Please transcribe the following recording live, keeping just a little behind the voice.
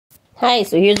Hi,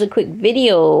 so here's a quick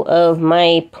video of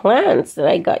my plants that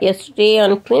I got yesterday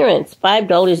on clearance.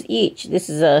 $5 each. This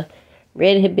is a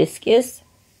red hibiscus.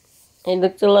 It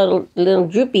looked a little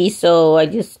droopy, so I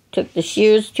just took the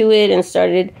shears to it and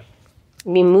started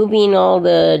removing all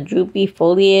the droopy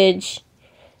foliage,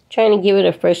 trying to give it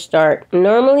a fresh start.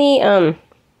 Normally,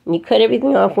 you cut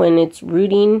everything off when it's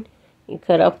rooting. You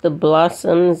cut off the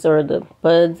blossoms or the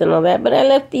buds and all that, but I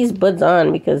left these buds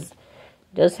on because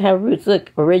does have roots. Look,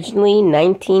 originally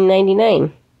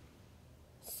 $19.99.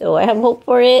 So I have hope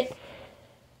for it.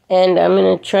 And I'm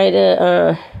going to try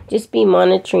to just be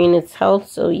monitoring its health.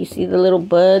 So you see the little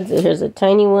buds. Here's a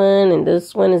tiny one. And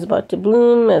this one is about to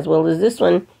bloom as well as this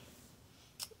one.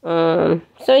 So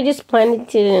I just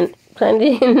planted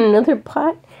it in another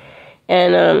pot.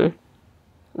 And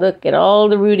look at all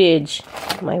the rootage.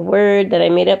 My word that I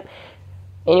made up.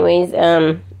 Anyways,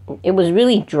 it was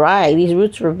really dry. These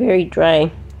roots were very dry.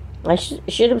 I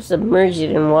should have submerged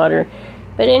it in water.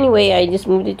 But anyway, I just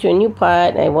moved it to a new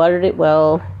pot. I watered it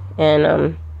well.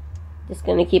 And just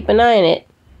going to keep an eye on it.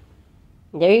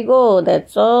 There you go.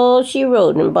 That's all she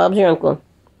wrote. And Bob's your uncle.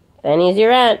 Fanny's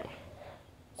your aunt.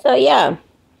 So yeah,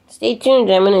 stay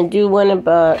tuned. I'm going to do one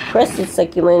about crested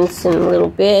succulents in a little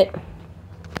bit.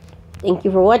 Thank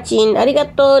you for watching.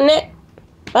 Arigato ne.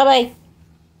 Bye-bye.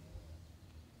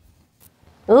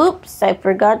 Oops, I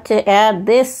forgot to add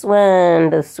this one,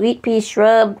 the sweet pea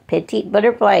shrub petite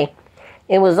butterfly.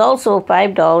 It was also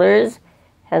 $5.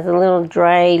 Has a little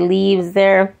dry leaves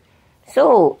there.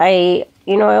 So I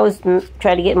always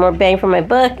try to get more bang for my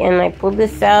buck, and I pulled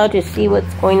this out to see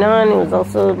what's going on. It was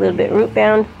also a little bit root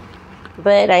bound,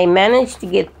 but I managed to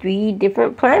get 3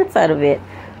 different plants out of it.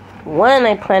 One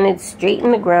I planted straight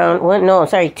in the ground.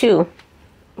 Two,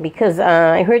 because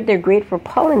I heard they're great for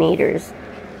pollinators.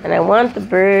 And I want the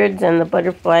birds and the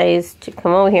butterflies to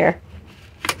come over here.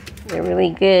 They're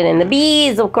really good. And the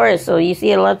bees, of course. So you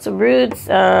see lots of roots.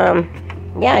 Yeah,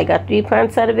 I got 3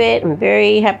 plants out of it. I'm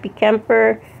very happy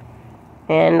camper.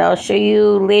 And I'll show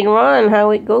you later on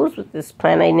how it goes with this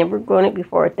plant. I've never grown it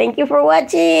before. Thank you for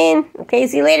watching. Okay,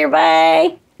 see you later.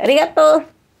 Bye. Arigato.